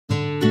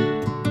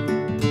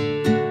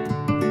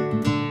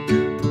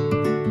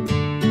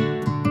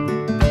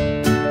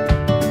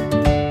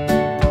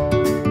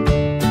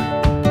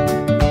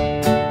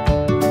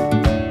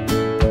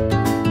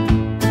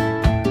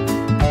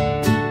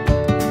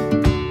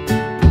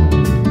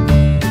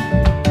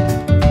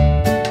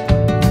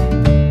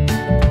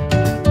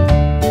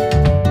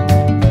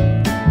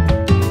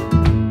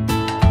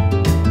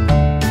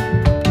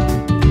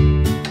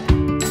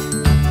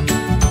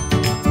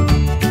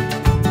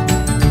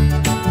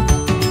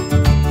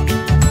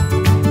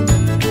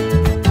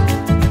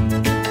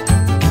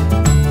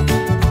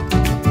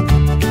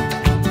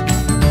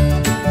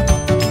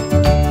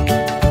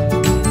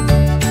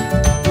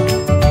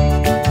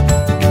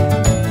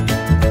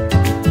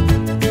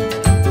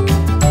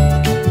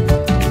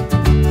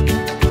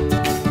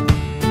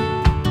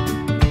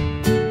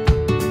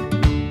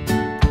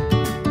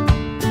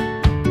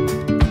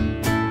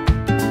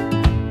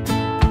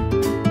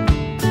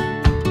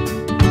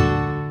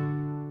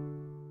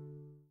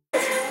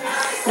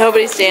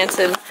Nobody's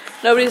dancing.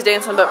 Nobody's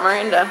dancing but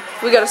Miranda.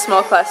 We got a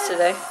small class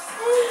today.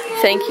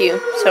 Thank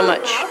you so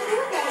much.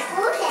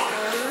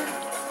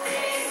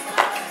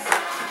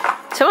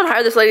 Someone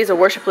hired this lady as a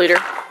worship leader.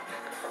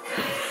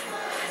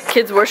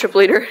 Kids worship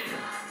leader.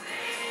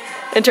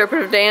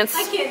 Interpretive dance.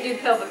 I can't do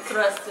pelvic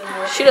thrust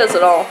anymore. She does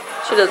it all.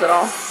 She does it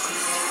all.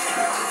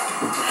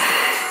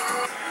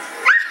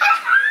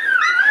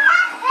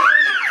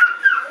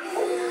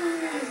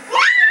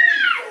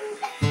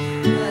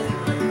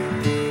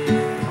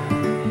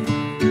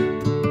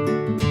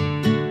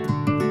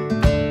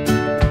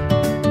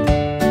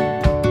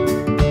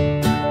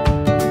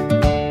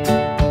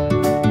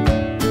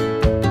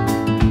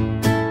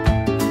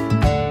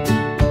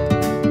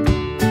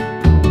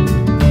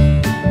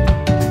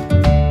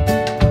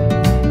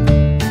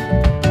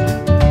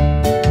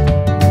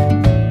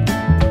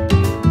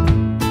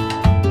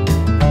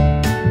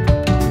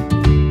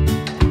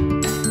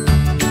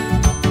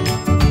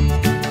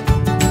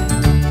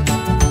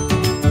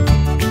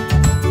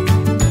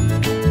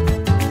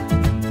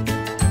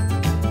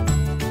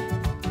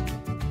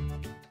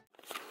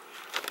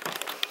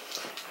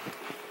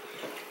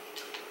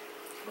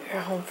 We're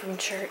home from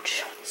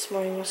church. This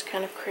morning was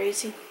kind of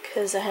crazy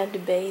because I had to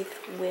bathe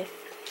with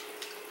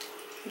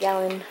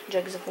gallon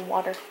jugs of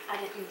water. I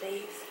didn't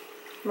bathe.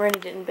 Miranda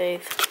didn't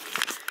bathe.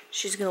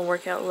 She's gonna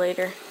work out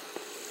later.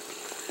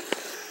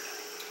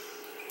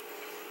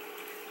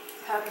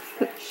 Powder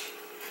fresh.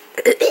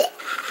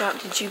 Dot,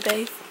 did you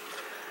bathe?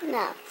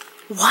 No.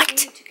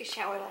 What? You took a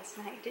shower last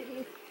night,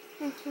 didn't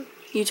you?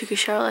 You took a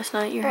shower last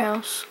night at your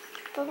house?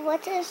 But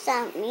what does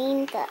that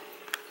mean, though?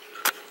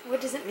 What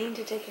does it mean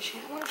to take a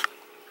shower?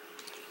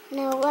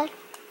 No,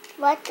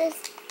 what does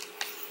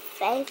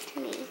faith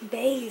mean?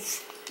 Bathe.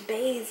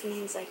 Bathe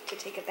means like to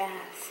take a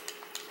bath.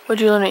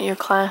 What'd you learn at your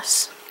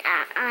class?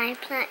 I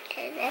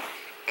planted it,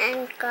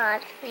 and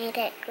God made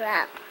it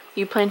grow.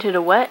 You planted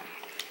a what?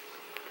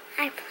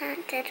 I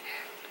planted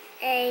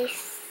a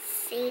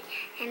seed,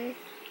 and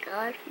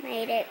God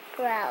made it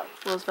grow.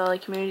 Wills Valley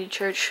Community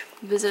Church.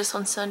 Visit us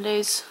on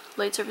Sundays.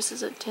 Late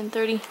services at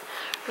 10:30.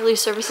 Early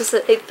services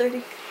at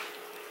 8:30.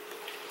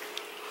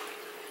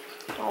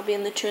 I'll be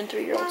in the 2- and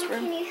 3-year-olds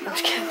room. Can you I'm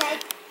just help kidding. me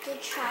like the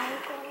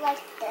triangle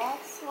like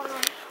this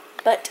one?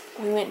 But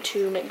we went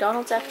to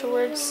McDonald's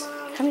afterwards.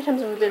 How many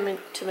times have we been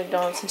to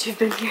McDonald's since you've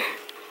been here?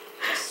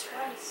 Just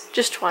twice.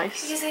 Just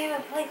twice. Because they have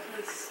a play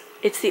place.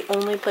 It's the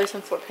only place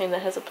in Fort Payne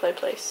that has a play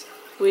place.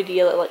 We'd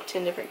yell at like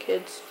 10 different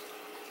kids.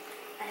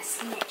 I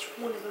snatched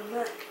one of them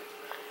up.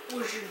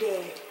 Where's your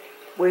dad?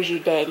 Where's your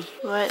daddy?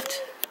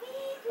 What?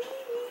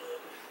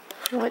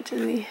 What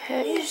the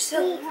heck? You're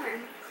so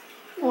warm.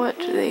 What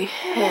the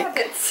heck?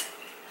 Rabbits.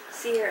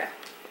 Sierra.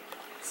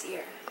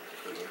 Sierra.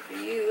 These are for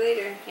you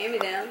later.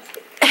 Hand-me-downs.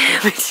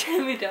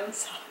 Hand-me-down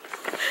socks.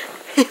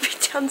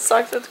 Hand-me-down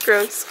socks, that's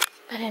gross.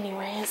 But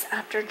anyways,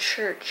 after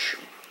church,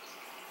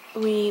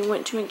 we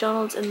went to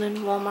McDonald's and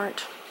then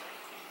Walmart.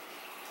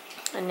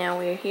 And now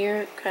we're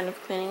here, kind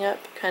of cleaning up,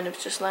 kind of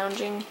just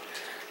lounging.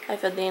 I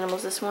fed the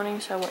animals this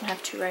morning, so I won't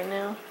have to right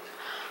now.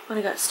 But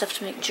I got stuff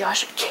to make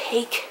Josh a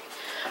cake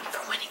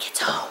for when he gets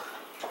home.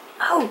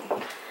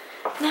 Oh,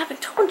 and I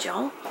haven't told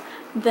y'all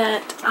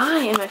that I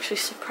am actually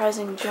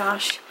surprising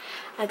Josh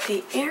at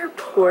the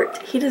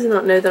airport. He does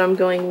not know that I'm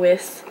going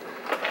with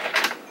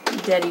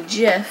Daddy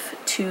Jeff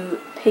to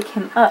pick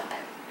him up.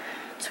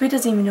 So he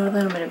doesn't even know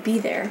that I'm going to be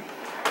there.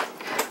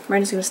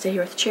 Miranda's going to stay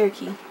here with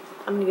Cherokee.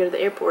 I'm going to go to the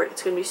airport.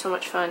 It's going to be so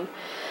much fun.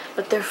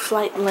 But their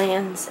flight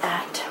lands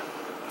at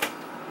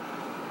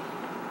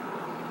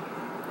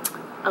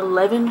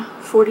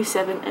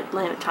 11:47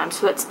 Atlanta time.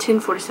 So that's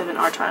 10:47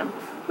 our time.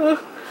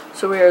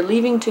 So we are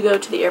leaving to go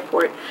to the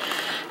airport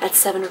at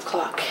 7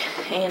 o'clock.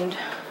 And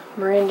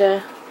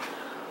Miranda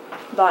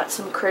bought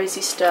some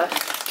crazy stuff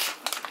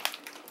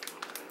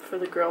for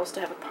the girls to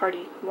have a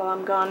party while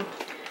I'm gone.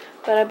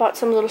 But I bought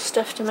some little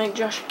stuff to make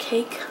Josh a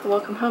cake, a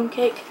welcome home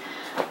cake.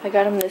 I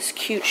got him this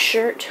cute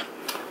shirt.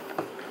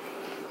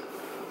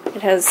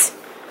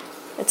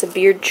 It's a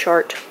beard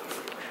chart.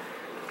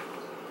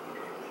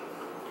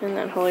 Isn't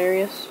that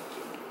hilarious?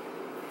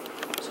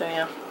 So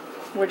yeah,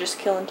 we're just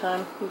killing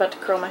time. I'm about to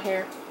curl my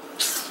hair.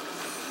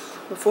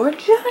 Before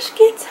Josh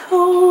gets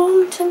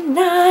home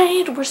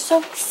tonight, we're so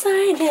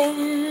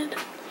excited.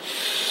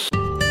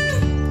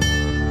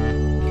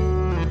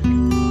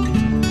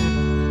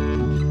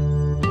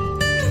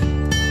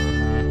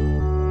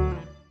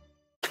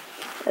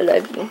 I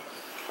love you.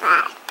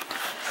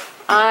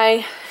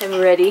 I am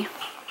ready.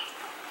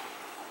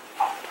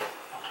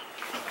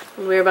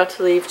 We're about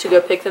to leave to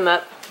go pick them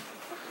up.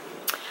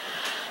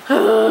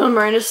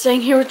 Miranda's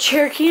staying here with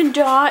Cherokee and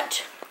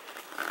Dot.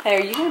 Hey,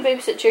 are you gonna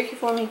babysit Cherokee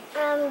for me?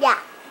 Yeah.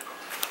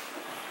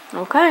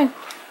 Okay.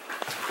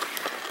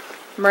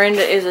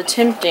 Miranda is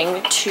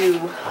attempting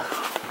to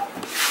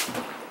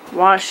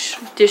wash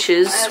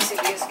dishes.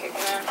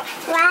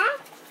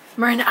 What?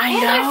 Miranda, I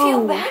Man, know. I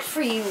feel bad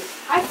for you.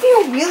 I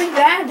feel really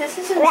bad. This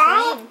is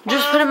insane.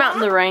 Just put them out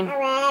in the rain. To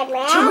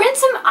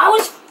rinse them, I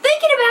was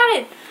thinking about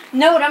it.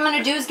 No, what I'm going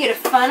to do is get a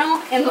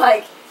funnel and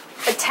like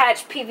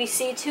attach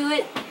PVC to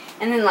it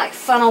and then like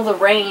funnel the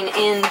rain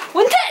in. That's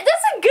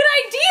a good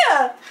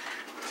idea.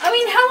 I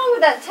mean, how long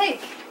would that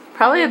take?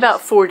 Probably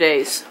about 4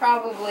 days.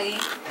 Probably.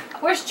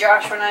 Where's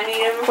Josh when I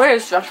need him?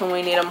 Where's Josh when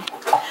we need him?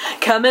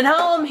 Coming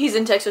home. He's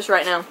in Texas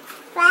right now.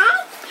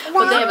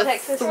 But they have a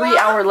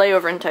 3-hour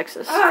layover in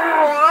Texas.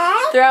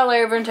 3-hour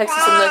layover in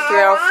Texas and the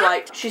 3-hour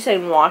flight. She's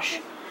saying wash.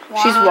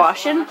 She's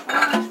washing.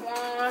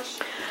 Wash.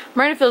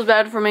 Miranda feels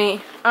bad for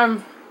me.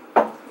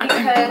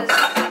 Because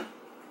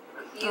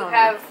you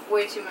have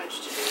way too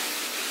much to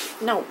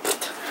do. No.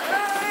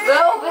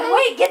 Oh, but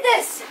wait, get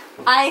this!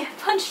 I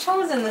punched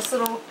holes in this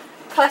little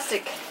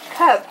plastic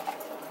cup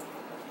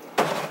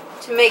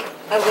to make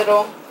a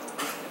little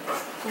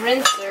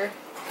rinser.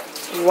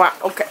 Wow.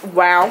 Okay.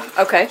 Wow.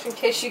 Okay. In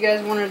case you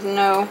guys wanted to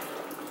know.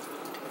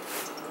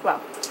 Wow.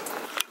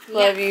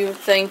 Love you.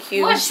 Thank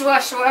you. Wash,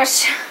 wash,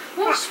 wash.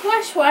 Wash,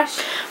 wash, wash.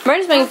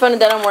 Miranda's making fun of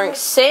that I'm wearing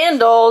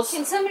sandals.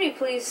 Can somebody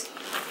please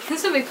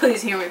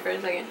hear me for a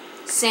second?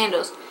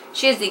 Sandals.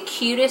 She has the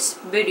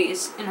cutest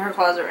booties in her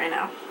closet right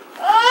now.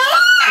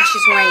 And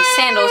she's wearing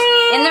sandals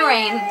in the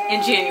rain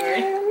in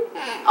January.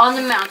 On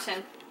the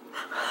mountain.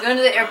 Going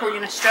to the airport,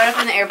 gonna strut up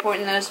in the airport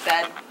in those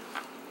bad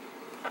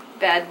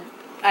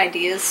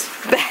ideas.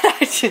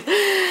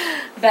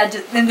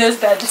 Those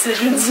bad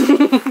decisions.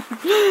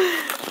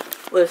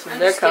 Listen, I'm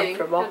they're just kidding.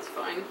 comfortable. That's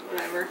fine.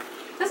 Whatever.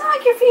 Doesn't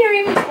like your feet are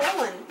even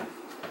swollen.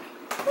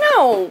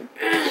 No.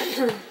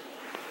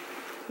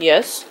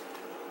 Yes.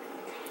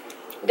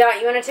 Dot,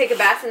 you want to take a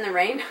bath in the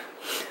rain?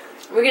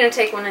 We're gonna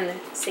take one in the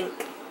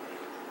sink.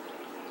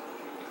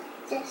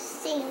 The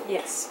sink.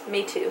 Yes,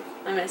 me too.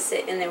 I'm gonna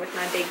sit in there with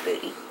my big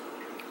booty.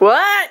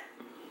 What?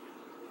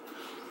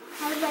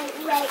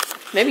 Wait.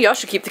 Maybe y'all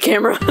should keep the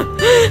camera.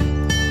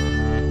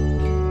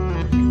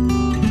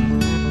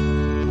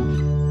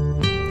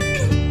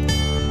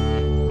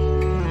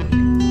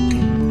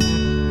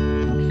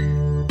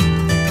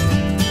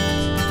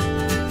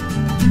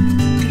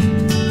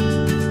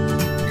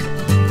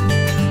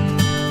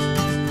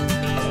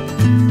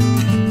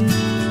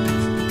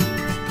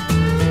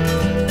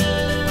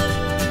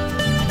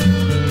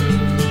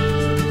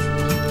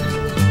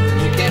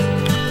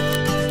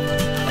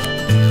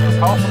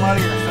 Call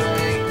somebody or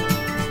say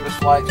this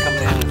flight's coming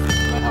in.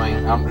 I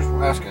mean, I'm just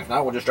asking. If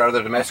not, we'll just drive to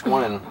the domestic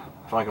one and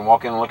so I can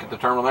walk in and look at the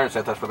terminal there and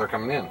say that's where they're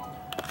coming in.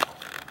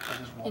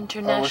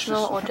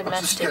 International or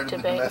domestic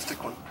debate.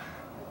 Domestic one.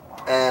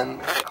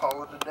 And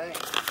call it a day.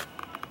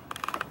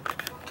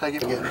 Take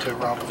it and get into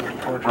Robinson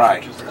Porter.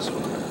 Right. Which is this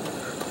one.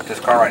 This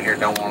car right here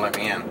don't want to let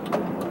me in.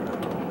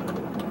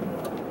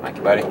 Thank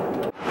you, buddy. We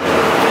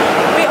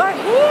are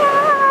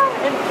here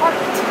and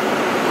parked.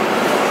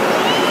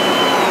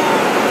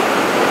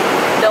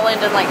 They'll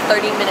end in like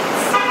 30 minutes.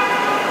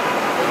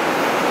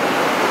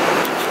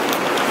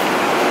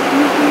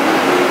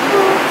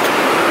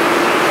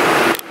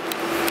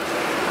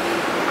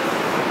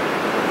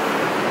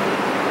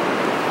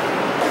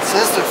 It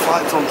says their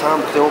flight's on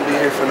time, but they won't be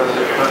here for another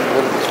 30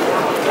 minutes.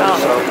 Oh.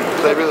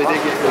 So they really did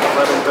get here at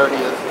 11:30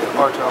 at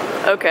our time.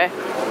 Okay.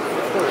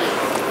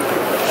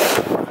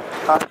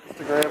 Hi,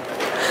 Instagram.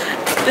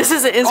 This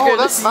isn't Instagram, Oh,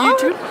 this is that's mine?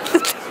 YouTube.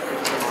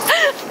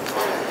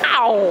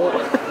 Ow!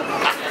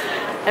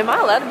 Am I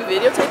allowed to be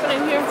videotaping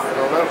in here? I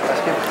don't know.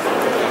 Ask him.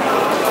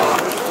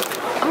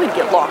 I'm gonna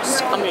get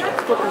lost. I'm gonna get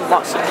flipping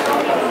lost.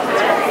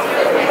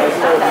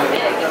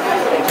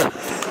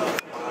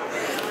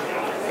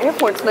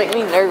 Airports make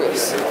me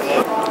nervous.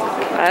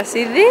 I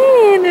see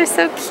them. They're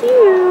so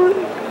cute.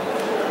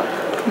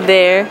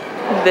 There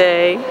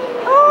they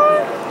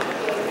are.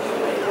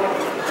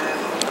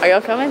 Are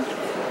y'all coming?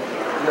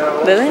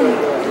 No. Really?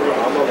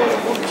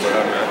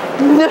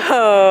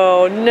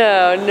 No,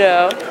 no,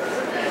 no.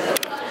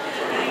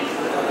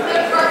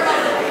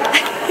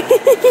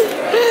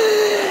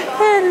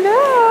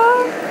 Hello.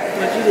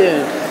 What you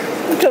doing?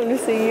 I'm coming to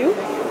see you.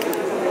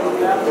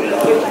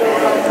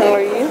 How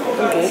are you?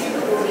 Okay.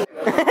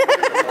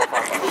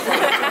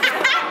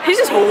 He's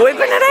just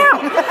whipping it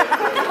out.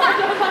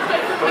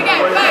 Okay,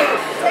 bye.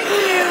 Thank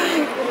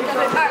you.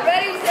 Alright,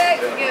 ready, set,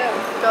 go.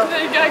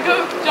 You gotta go.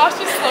 Josh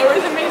is slower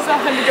than me, so I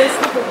had to go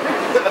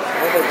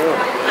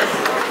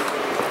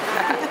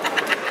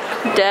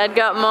slower. Dad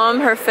got Mom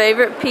her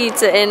favorite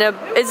pizza in a.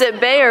 Is it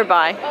Bay or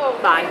Bye? Oh,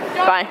 bye.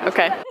 Bye.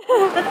 Okay.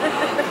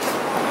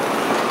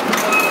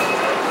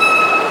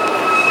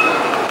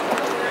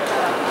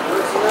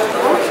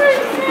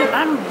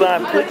 I'm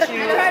gonna put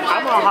you.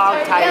 I'm gonna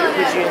hog tie you and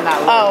put you in that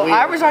little wheel.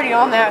 I was already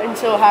on that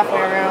until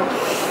halfway around.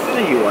 No,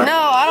 you weren't. No,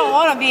 I don't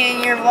want to be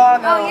in your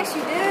vlog. Oh, yes,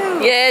 you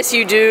do. Yes,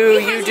 you do.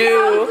 You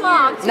do.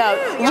 No,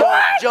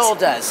 Joel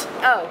does.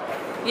 Oh,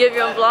 you have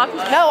your own vlog?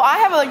 No, I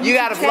have a YouTube You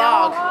got a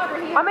channel. vlog.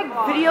 I make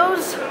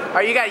videos. Oh,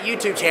 you got a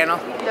YouTube channel.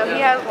 No, he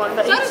has one,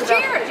 but So he's does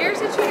Jared. Jared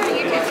said you had a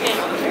YouTube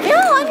channel.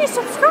 Yeah, I need to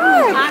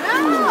subscribe. I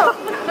know.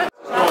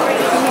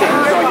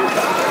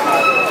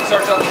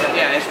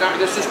 Yeah, it's not.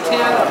 This is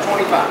 10 or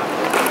 25.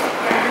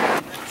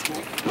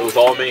 It was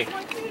all me.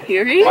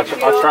 Here he I is.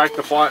 tracked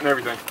the flight and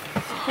everything.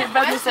 His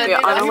brother said, We're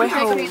on our way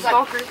home. He's like,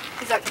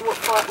 what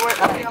part? Where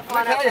y'all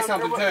flying Let me tell you out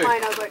something, from? too.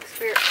 Plane? I was like,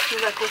 Spirit.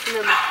 He's like, what's the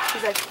number?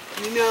 He's like,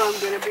 you know I'm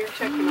gonna be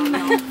checking on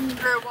y'all.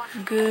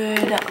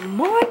 Good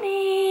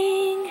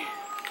morning.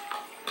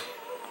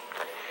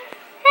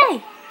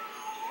 Hey.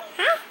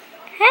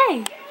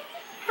 Hey.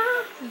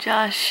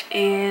 Josh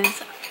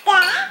is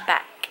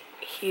back.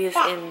 He is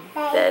in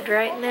bed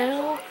right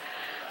now.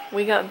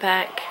 We got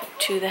back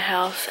to the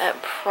house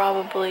at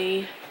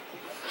probably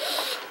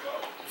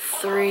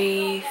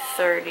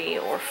 3:30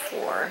 or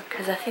 4,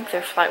 because I think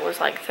their flight was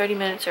like 30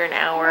 minutes or an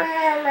hour.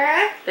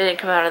 They didn't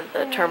come out of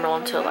the terminal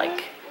until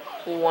like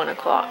 1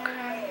 o'clock.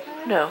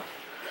 No,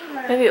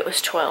 maybe it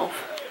was 12.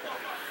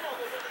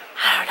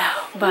 I don't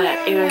know,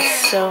 but it was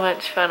so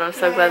much fun. I'm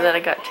so glad that I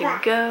got to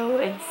go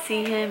and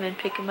see him and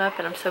pick him up,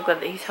 and I'm so glad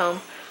that he's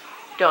home.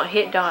 Don't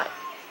hit Dot.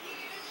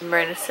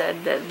 Miranda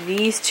said that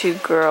these two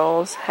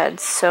girls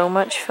had so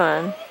much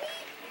fun.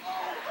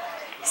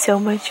 So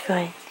much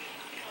fun.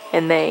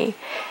 And they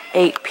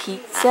ate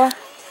pizza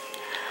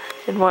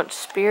and watched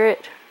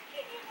Spirit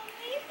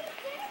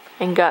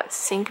and got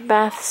sink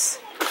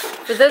baths.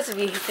 For those of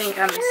you who think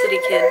I'm a city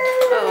kid,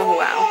 oh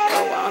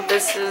wow,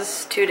 this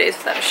is 2 days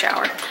without a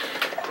shower.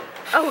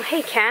 Oh,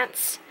 hey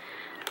cats.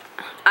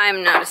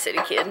 I'm not a city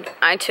kid.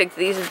 I took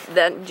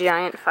that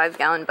giant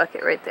 5-gallon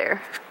bucket right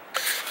there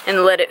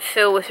and let it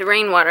fill with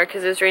rainwater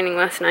because it was raining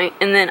last night,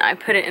 and then I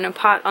put it in a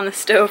pot on the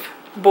stove,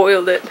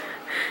 boiled it,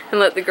 and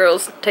let the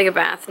girls take a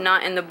bath.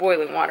 Not in the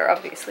boiling water,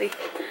 obviously,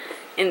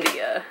 in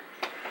the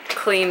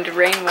cleaned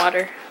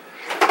rainwater.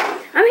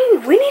 I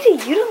mean, we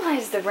need to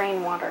utilize the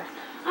rainwater.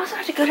 I also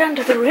have to go down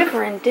to the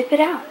river and dip it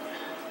out.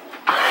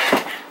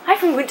 I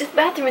even went to the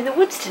bathroom in the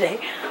woods today.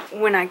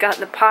 When I got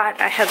the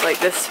pot, I had like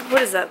this,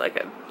 what is that, like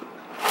a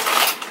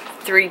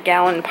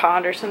 3-gallon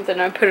pot or something.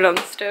 I put it on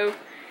the stove,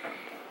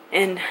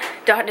 and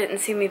Dot didn't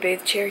see me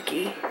bathe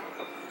Cherokee,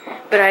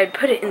 but I had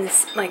put it in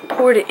this, like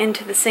poured it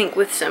into the sink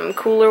with some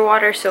cooler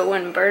water so it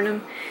wouldn't burn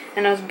him,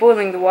 and I was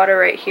boiling the water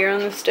right here on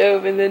the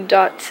stove, and then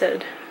Dot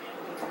said,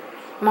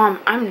 Mom,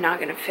 I'm not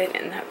gonna fit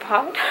in that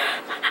pot.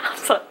 I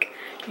was like,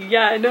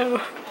 yeah, I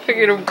know. I'm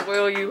gonna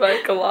boil you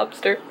like a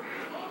lobster.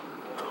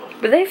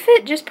 But they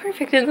fit just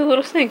perfect in the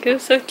little sink. It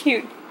was so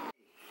cute.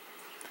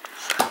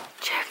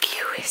 Cherokee,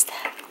 who is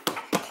that?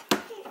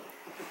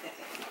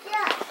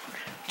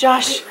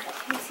 Josh. Let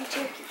me see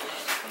Cherokee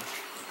first.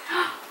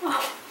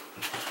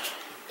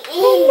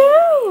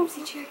 Oh no!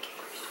 See Cherokee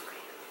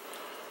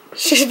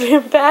first. She's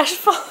being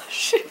bashful.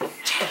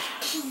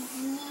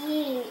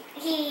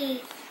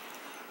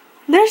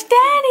 There's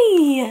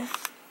Daddy!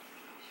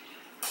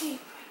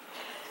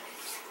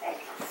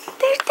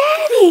 There's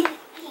Daddy!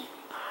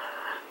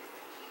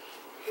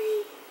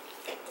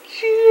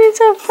 She's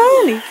so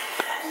funny.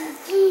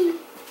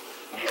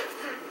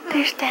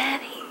 There's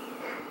Daddy.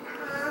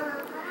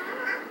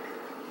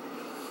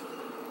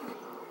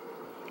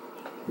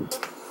 You're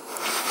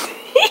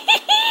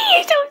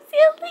so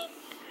silly.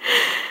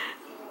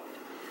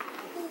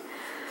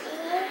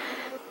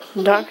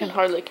 Dot can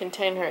hardly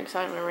contain her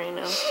excitement right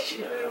now.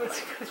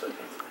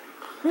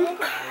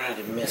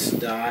 Alright, Miss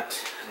Dot.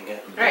 I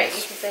got Alright,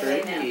 this you can say for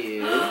hey now.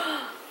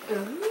 you.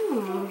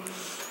 Ooh.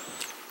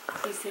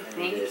 You say And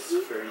thanks. this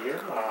for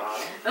your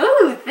mom.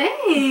 Oh,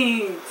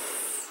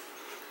 thanks.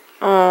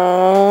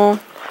 Aww.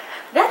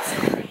 That's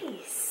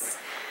nice.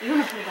 You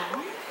want to put it on?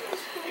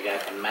 I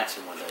got a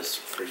matching one of those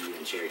for you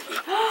and Cherokee.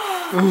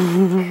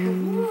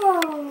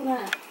 Cool.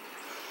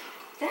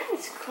 That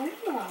is cool.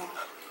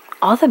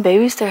 All the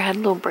babies there had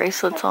little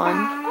bracelets on.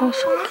 Oh,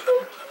 so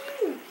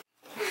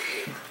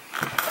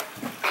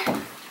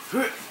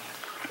cute.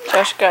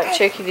 Josh got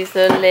Cherokee these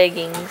little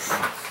leggings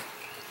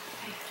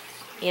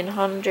in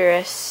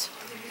Honduras.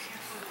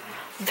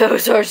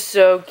 Those are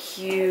so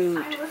cute.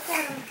 I was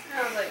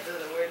like,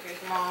 those are way too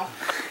small.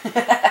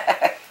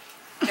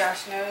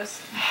 Josh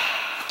knows.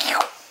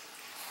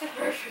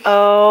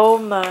 Oh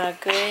my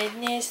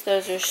goodness,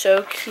 those are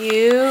so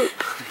cute.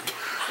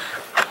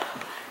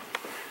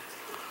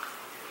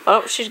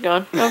 Oh, she's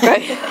gone.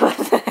 Okay.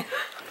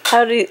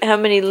 How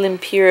many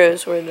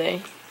lempiras were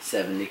they?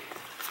 70.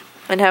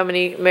 And how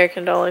many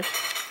American dollars?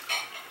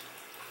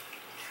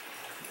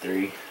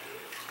 3.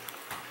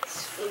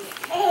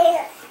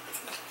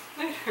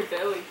 Her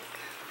belly.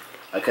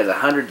 Because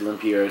 100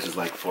 lempiras is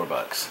like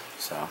 $4.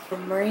 So.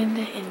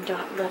 Miranda and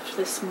Dot left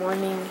this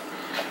morning,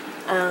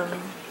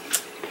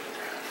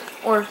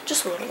 or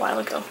just a little while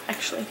ago,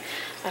 actually,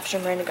 after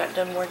Miranda got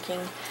done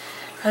working.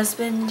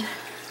 Husband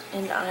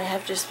and I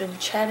have just been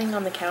chatting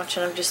on the couch,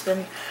 and I've just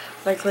been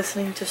like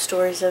listening to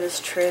stories of his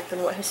trip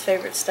and what his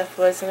favorite stuff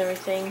was and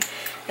everything,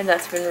 and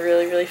that's been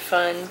really, really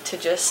fun to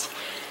just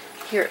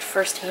hear it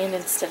firsthand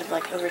instead of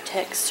like over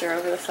text or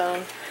over the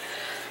phone.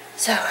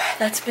 So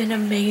that's been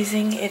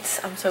amazing.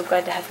 I'm so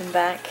glad to have him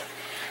back.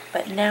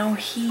 But now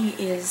he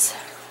is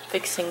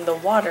fixing the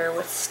water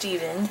with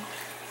Steven,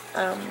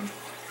 and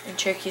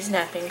Cherokee's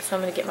napping, so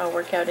I'm going to get my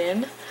workout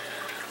in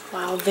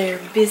while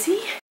they're busy.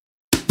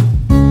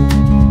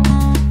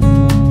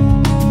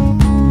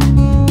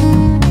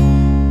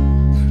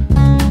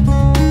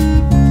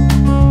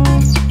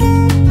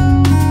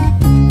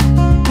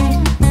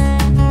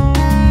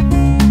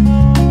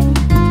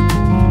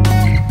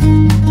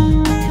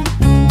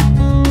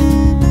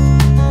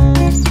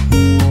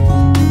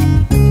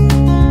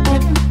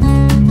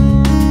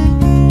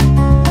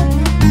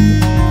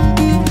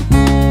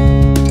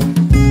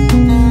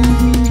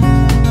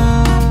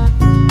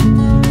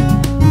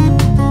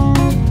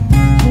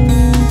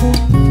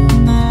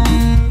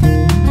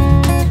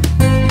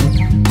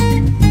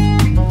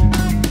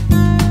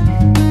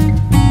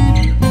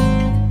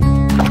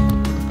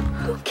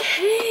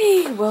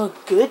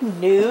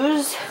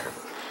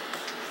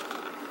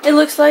 it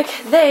looks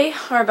like they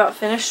are about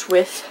finished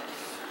with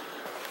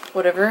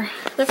whatever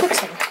they're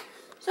fixing.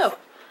 So,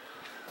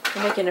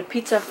 I'm making a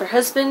pizza for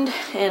husband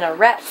and a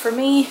wrap for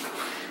me.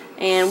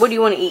 And what do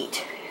you want to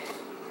eat?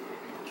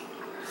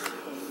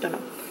 Don't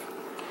know.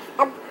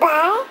 A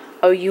bag?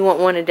 Oh, you want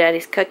one of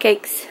Daddy's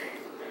cupcakes?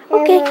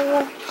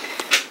 Okay.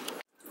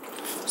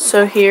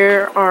 So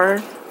here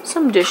are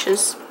some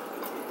dishes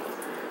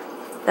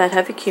that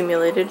have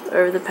accumulated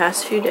over the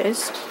past few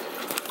days.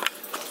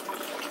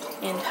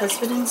 And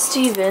husband and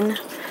Steven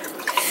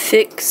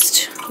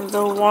fixed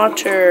the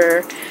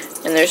water,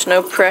 and there's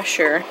no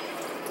pressure.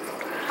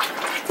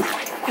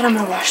 And I'm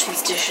gonna wash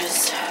these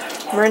dishes.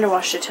 Miranda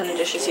washed a ton of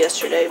dishes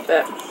yesterday,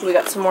 but we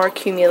got some more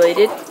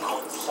accumulated.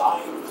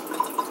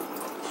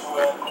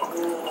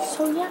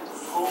 So yeah.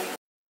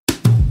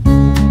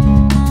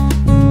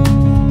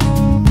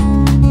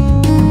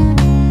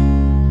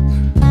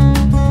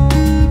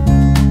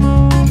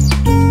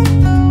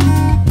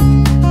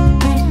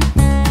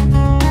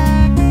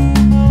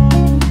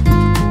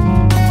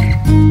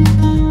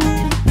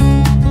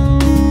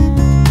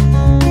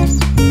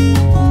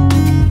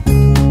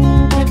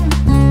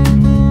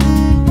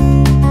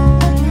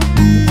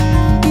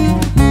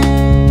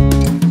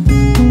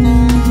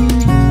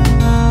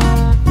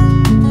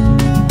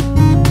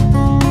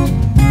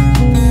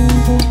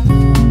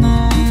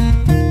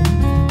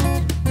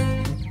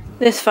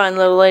 This fine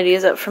little lady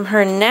is up from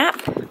her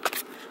nap.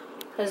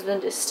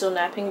 Husband is still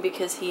napping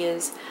because he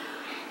is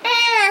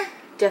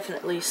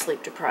definitely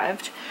sleep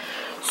deprived.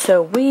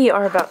 So we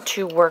are about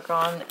to work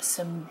on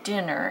some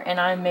dinner, and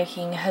I'm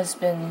making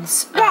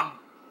husband's,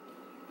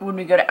 when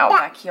we go to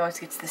Outback, he always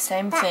gets the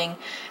same thing,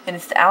 and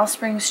it's the Alice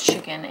Springs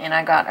chicken, and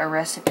I got a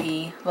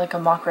recipe, like a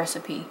mock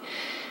recipe.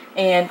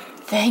 And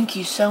thank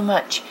you so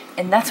much.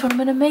 And that's what I'm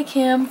going to make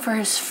him for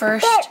his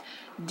first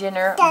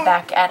dinner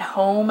back at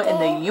home in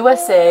the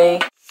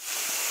USA.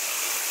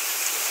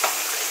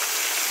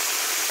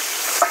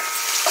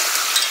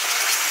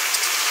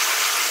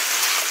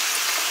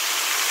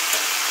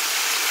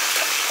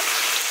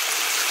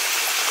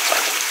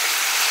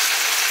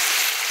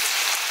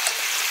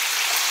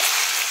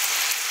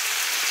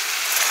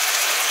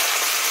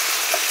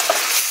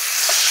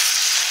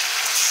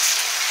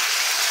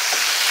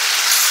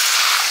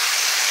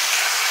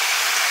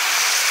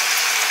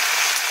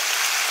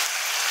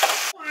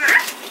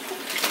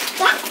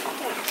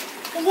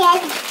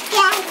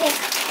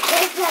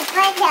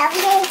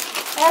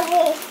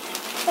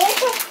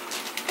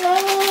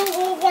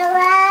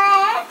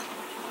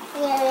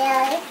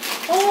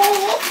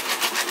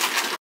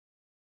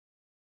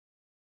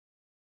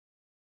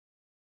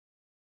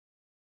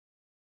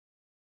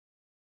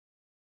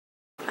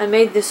 I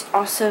made this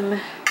awesome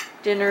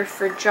dinner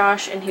for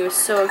Josh, and he was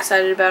so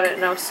excited about it,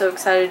 and I was so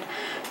excited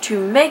to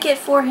make it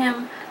for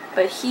him,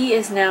 but he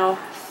is now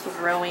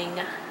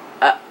throwing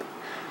up.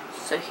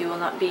 So he will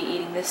not be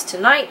eating this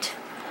tonight.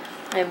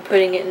 I am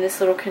putting it in this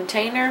little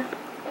container,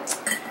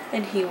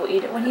 and he will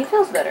eat it when he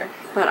feels better.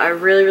 But I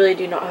really, really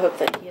do not hope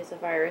that he has a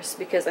virus,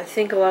 because I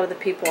think a lot of the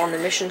people on the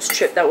missions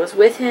trip that was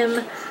with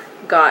him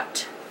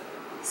got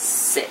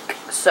sick.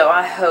 So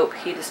I hope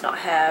he does not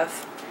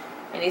have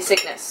any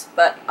sickness,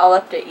 but I'll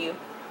update you.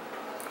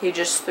 He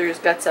just threw his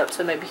guts up,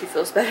 so maybe he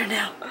feels better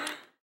now.